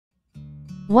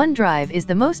OneDrive is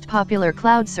the most popular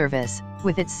cloud service,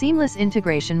 with its seamless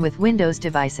integration with Windows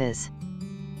devices.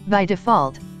 By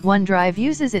default, OneDrive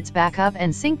uses its backup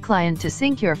and sync client to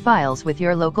sync your files with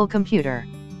your local computer.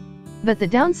 But the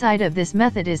downside of this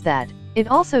method is that it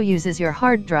also uses your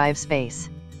hard drive space.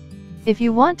 If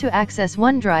you want to access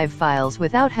OneDrive files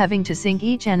without having to sync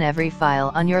each and every file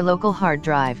on your local hard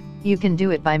drive, you can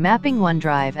do it by mapping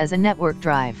OneDrive as a network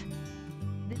drive.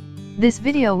 This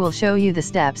video will show you the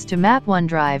steps to map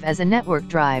OneDrive as a network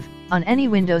drive on any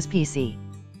Windows PC.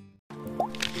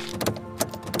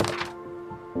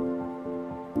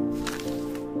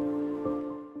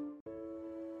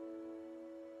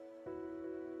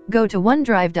 Go to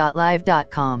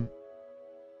OneDrive.live.com.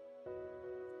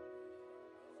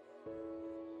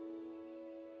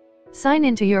 Sign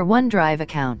into your OneDrive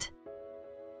account.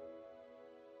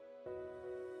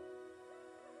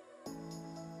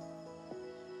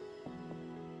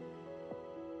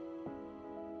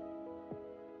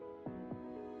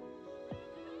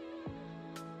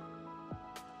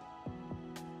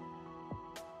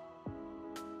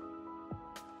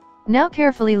 Now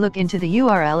carefully look into the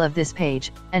URL of this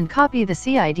page, and copy the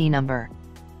CID number.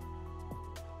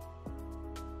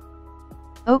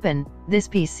 Open this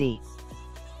PC.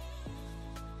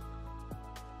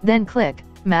 Then click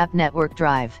Map Network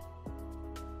Drive.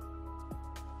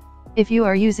 If you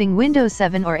are using Windows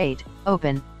 7 or 8,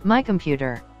 open My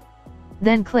Computer.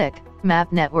 Then click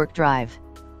Map Network Drive.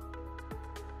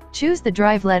 Choose the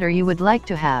drive letter you would like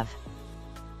to have.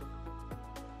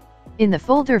 In the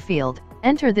folder field,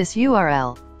 enter this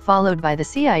URL, followed by the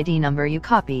CID number you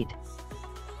copied.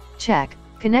 Check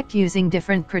Connect using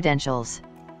different credentials.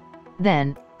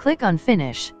 Then, click on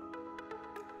Finish.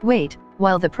 Wait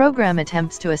while the program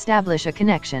attempts to establish a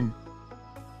connection.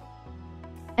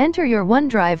 Enter your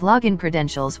OneDrive login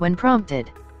credentials when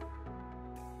prompted.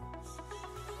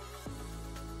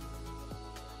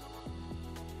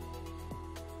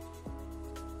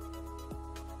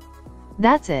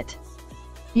 That's it.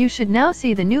 You should now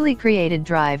see the newly created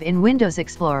drive in Windows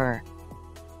Explorer.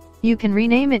 You can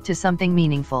rename it to something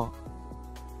meaningful.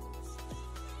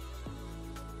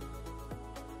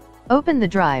 Open the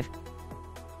drive.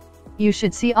 You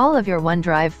should see all of your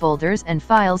OneDrive folders and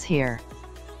files here.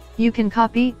 You can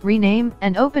copy, rename,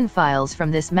 and open files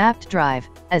from this mapped drive,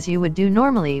 as you would do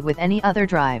normally with any other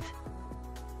drive.